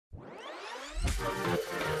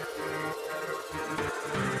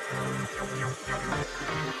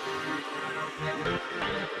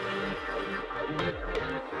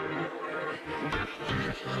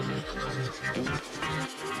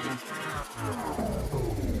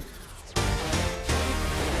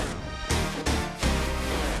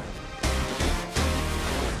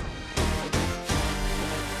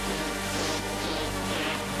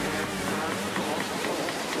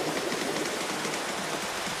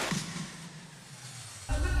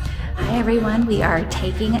everyone, we are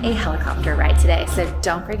taking a helicopter ride today, so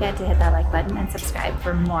don't forget to hit that like button and subscribe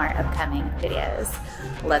for more upcoming videos.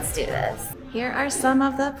 Let's do this. Here are some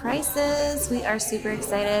of the prices. We are super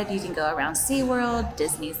excited. You can go around SeaWorld,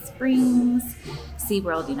 Disney Springs,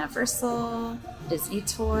 SeaWorld Universal, Disney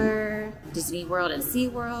Tour, Disney World and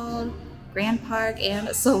SeaWorld, Grand Park, and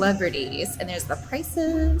Celebrities. And there's the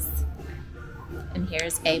prices. And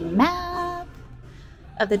here's a map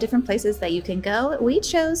of the different places that you can go. We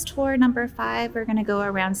chose tour number 5. We're gonna go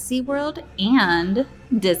around SeaWorld and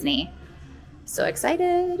Disney. So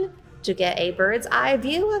excited to get a bird's eye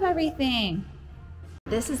view of everything.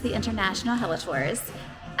 This is the International Heli-Tours,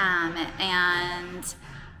 and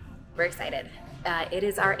we're excited. It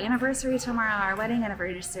is our anniversary tomorrow, our wedding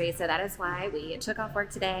anniversary, so that is why we took off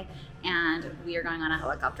work today and we are going on a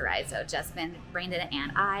helicopter ride. So Justin, Brandon,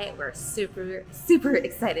 and I, we're super, super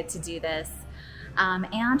excited to do this.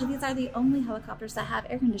 And these are the only helicopters that have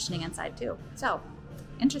air conditioning inside too. So,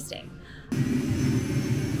 interesting.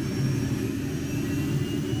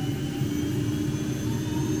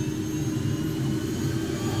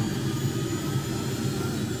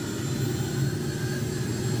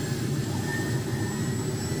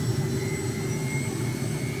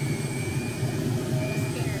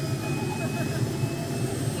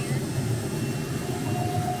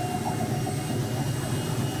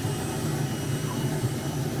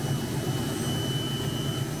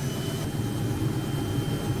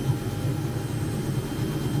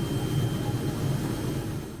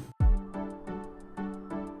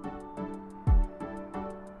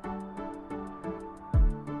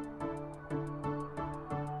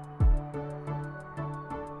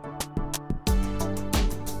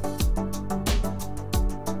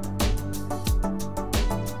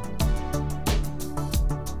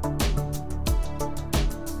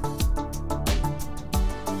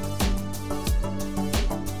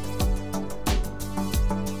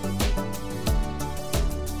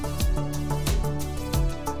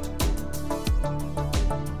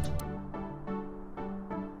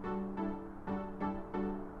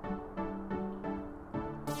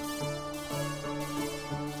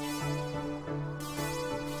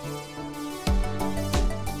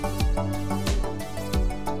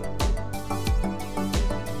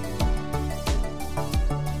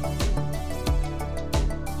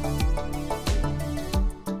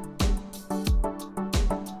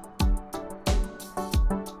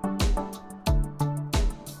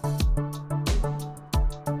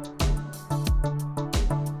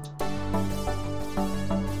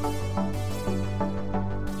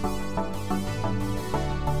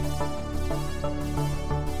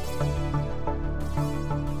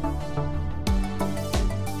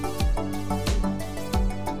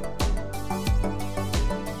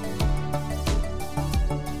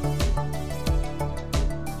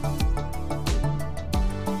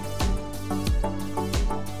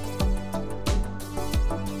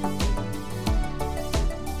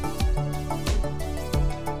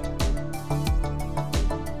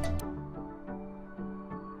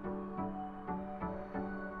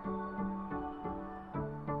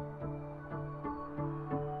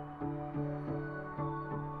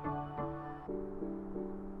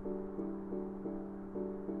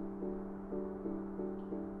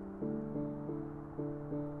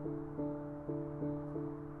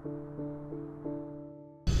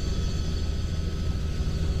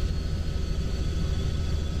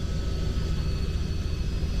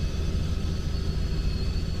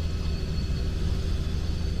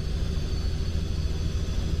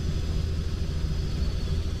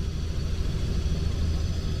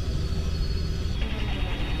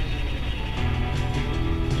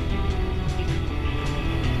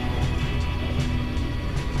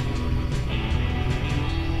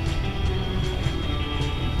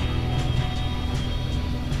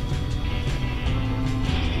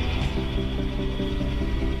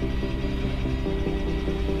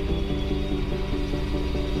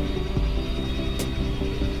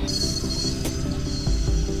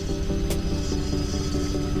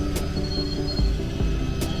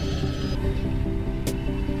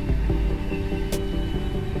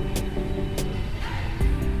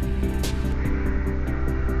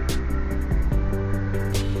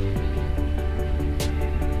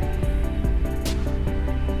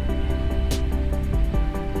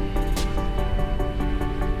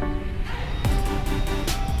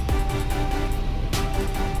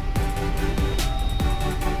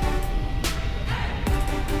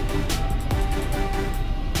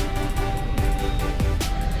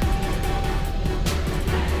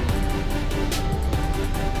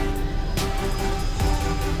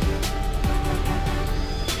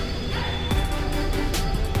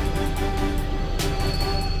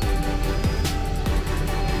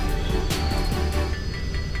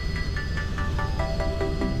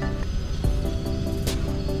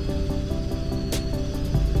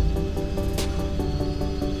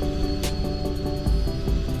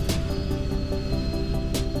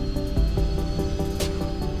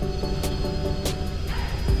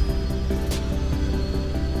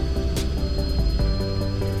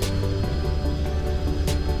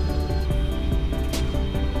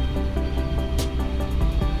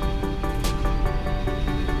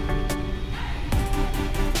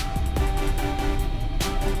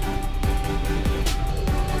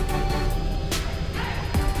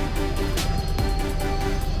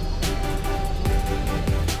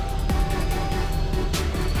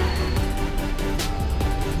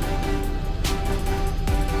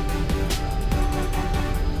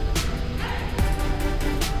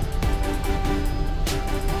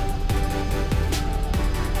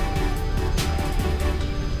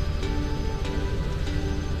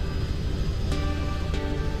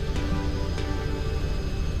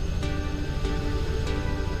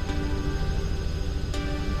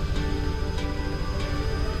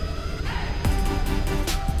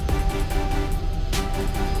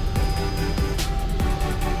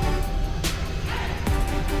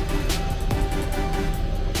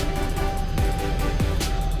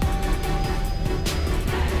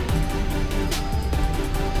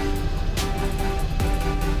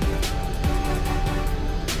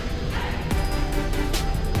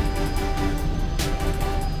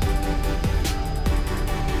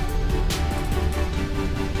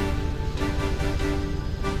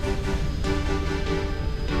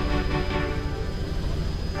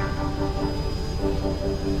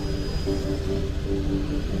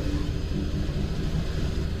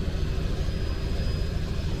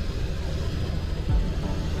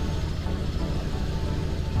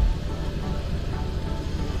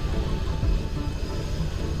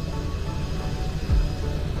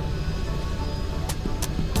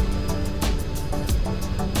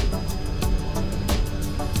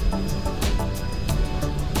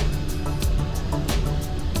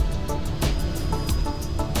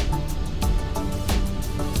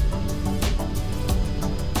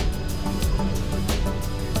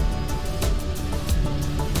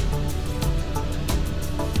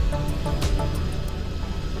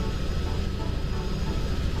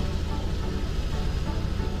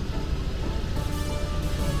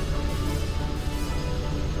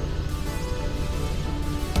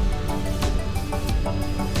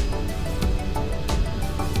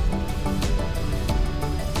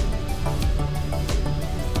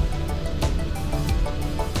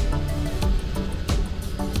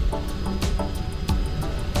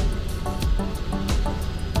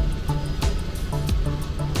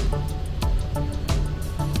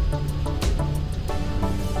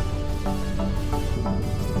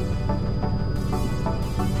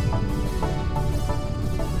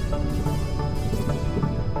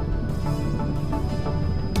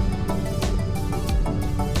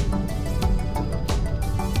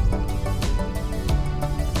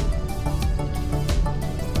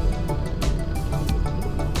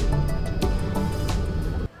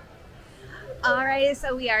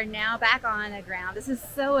 So we are now back on the ground. This is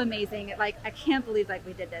so amazing. Like, I can't believe like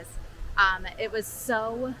we did this. It was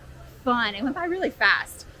so fun. It went by really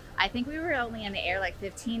fast. I think we were only in the air like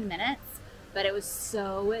 15 minutes, but it was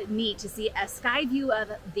so neat to see a sky view of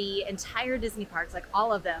the entire Disney parks, like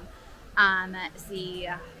all of them. See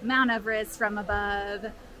Mount Everest from above.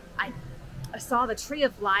 I saw the Tree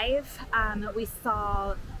of Life. We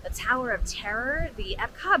saw the Tower of Terror, the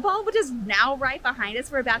Epcot ball, which is now right behind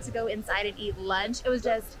us. We're about to go inside and eat lunch. It was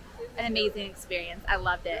just an amazing experience. I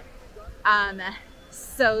loved it.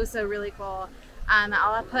 So really cool.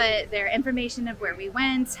 I'll put their information of where we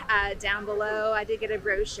went down below. I did get a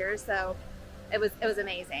brochure, so it was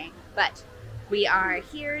amazing. But we are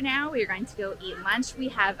here now. We are going to go eat lunch. We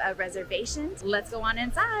have a reservation. Let's go on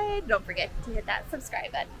inside. Don't forget to hit that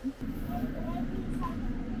subscribe button.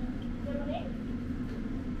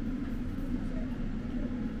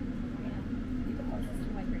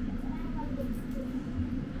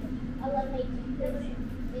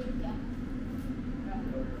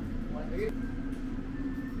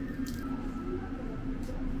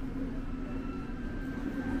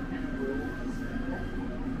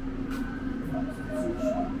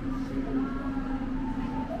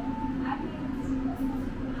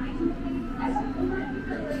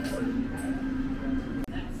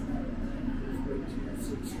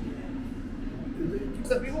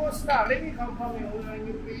 So before start, let me confirm your order and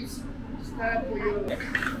you please stand for your...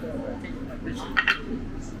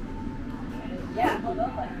 Yeah, hold on.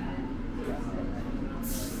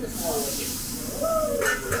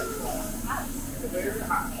 Very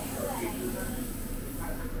hot.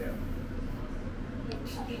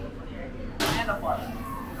 And a water.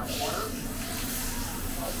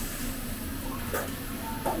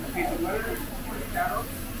 Okay, the butter, carrot.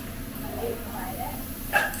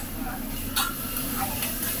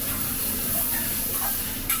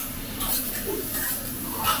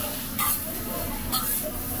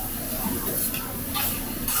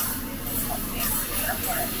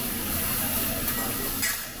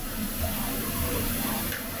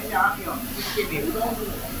 Cái điệu đó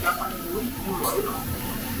cho con muối mua lỗi rồi.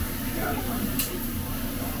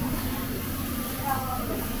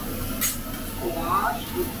 Quá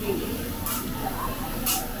sức chi.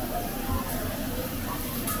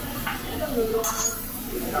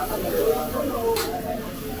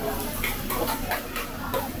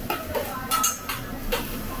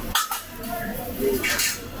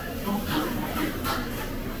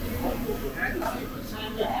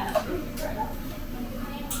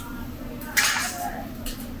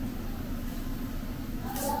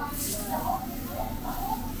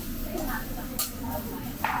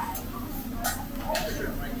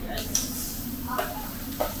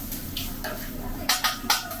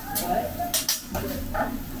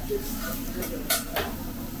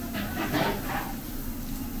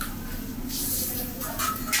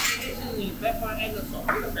 Teppan Edo sổ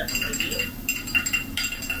là Teppan Edo.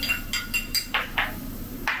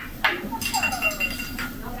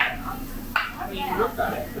 I mean, you looked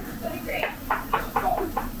at it.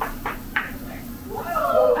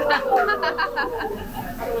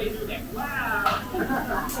 How do we do that? Wow!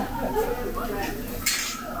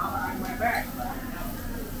 On my back.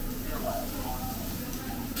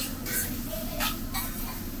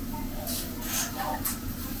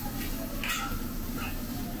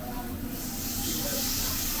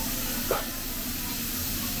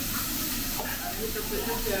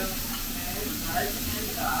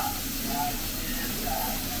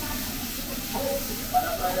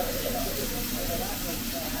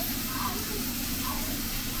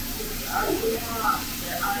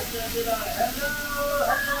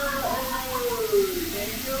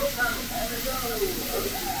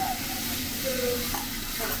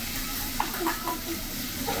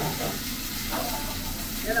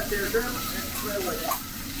 Get up there, girl, and play with it.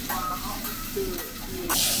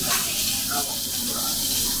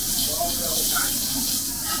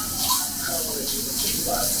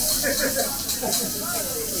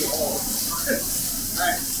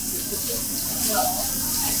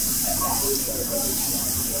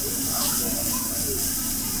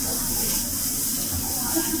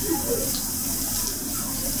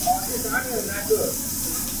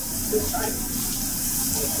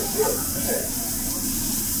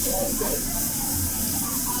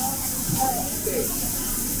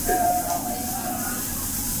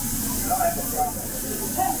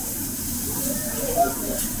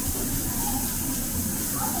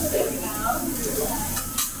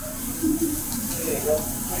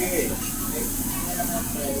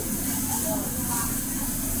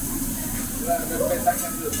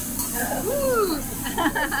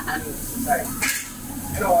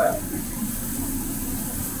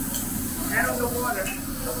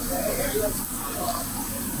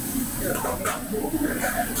 Yeah.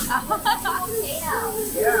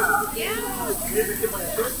 Yeah. It is a different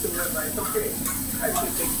twist to it, but it's okay. I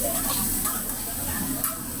should take that.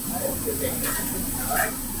 I should take that.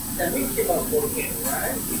 Alright? That means keep on working,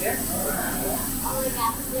 right? See that? Alright.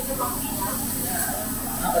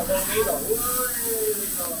 A tornado.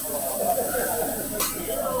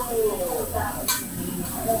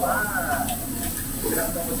 Come on. Put it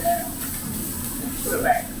up over there. Put it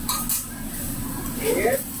back.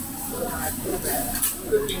 Yes. Put it back.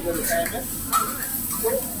 Good thing with the famous.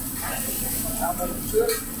 How much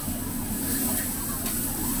good?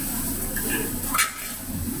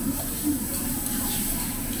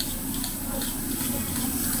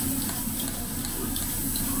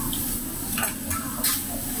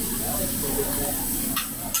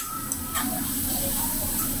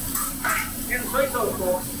 And soy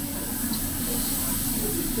sauce.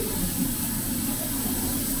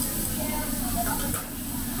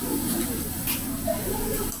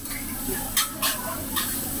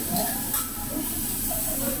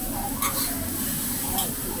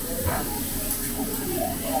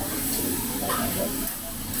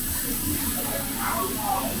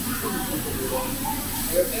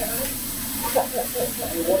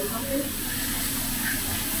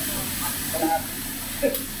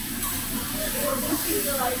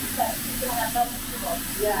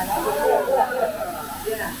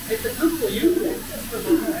 Yeah, it's good for you. Right?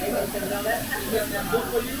 You know that? It's good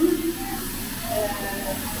for you.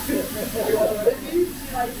 You want to live it?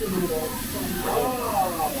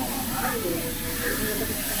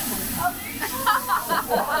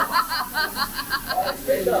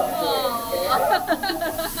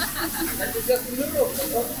 That's just a little.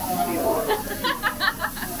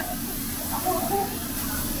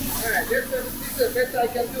 Alright, this is the best I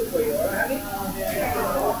can do for you, alright,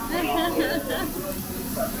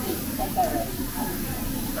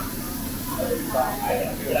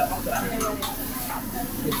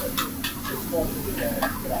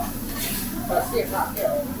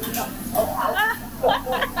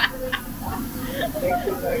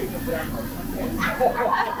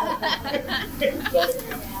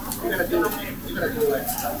 You're gonna do it. You're gonna do it.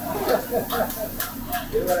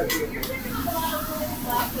 You're gonna do it.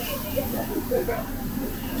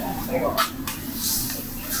 Hang on.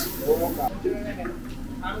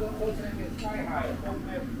 I'm going to go to the sky high.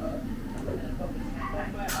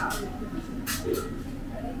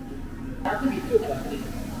 That could be too funny.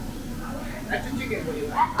 That's a chicken for you.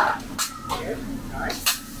 Yes, nice.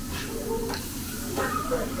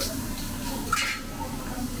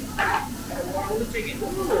 And one little chicken.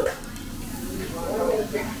 One little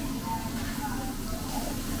chicken.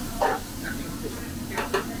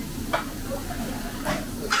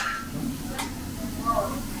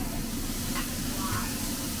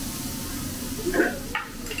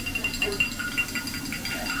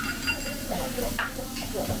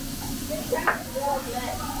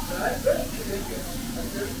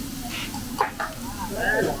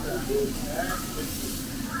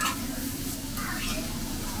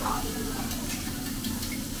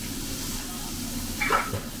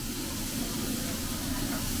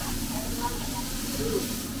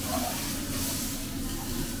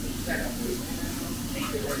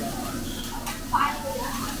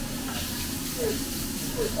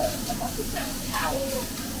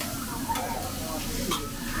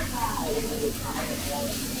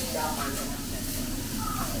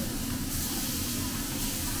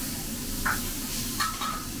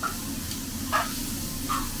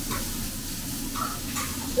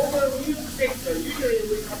 Usually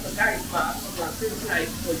we have a nice bar, it's nice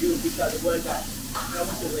for you because of workout. I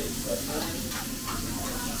want to wait for money.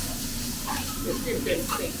 The same thing,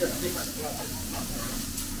 just different process.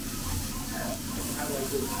 How do I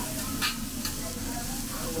do it?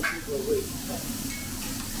 I don't want people to wait.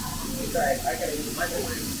 Besides, I gotta use my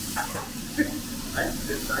way. I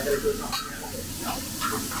gotta do something else.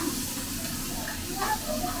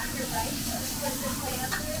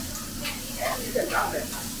 You can drop it.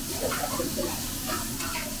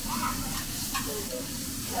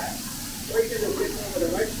 What are you going to do with the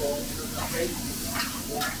right ball? Okay.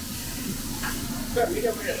 Good,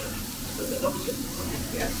 medium rare.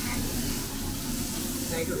 Yeah.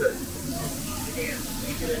 Thank you, sir. Again,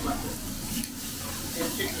 thank you very much.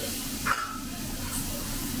 And chicken.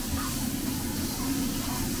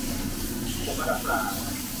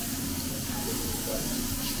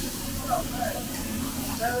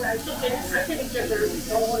 I think just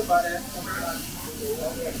don't worry about it.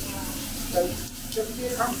 So just be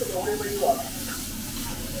comfortable wherever you are.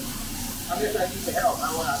 Unless I need help, I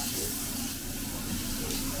will ask you.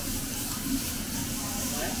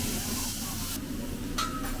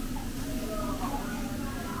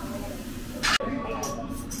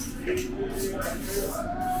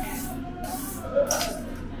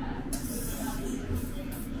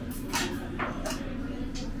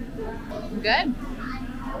 Good.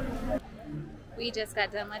 We just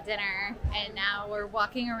got done with dinner and now we're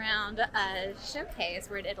walking around a showcase.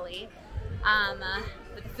 We're in Italy.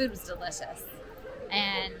 But the food was delicious.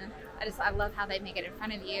 And I love how they make it in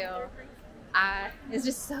front of you. It's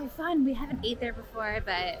just so fun. We haven't ate there before,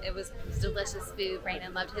 but it was delicious food.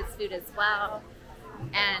 Brandon loved his food as well.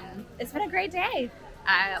 And it's been a great day.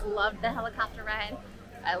 I loved the helicopter ride.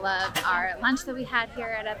 I loved our lunch that we had here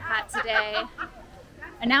at Epcot today.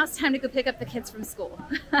 And now it's time to go pick up the kids from school.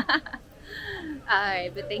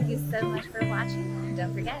 Alright, but thank you so much for watching. And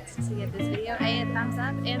don't forget to give this video a thumbs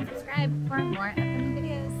up and subscribe for more upcoming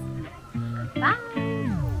videos. Bye!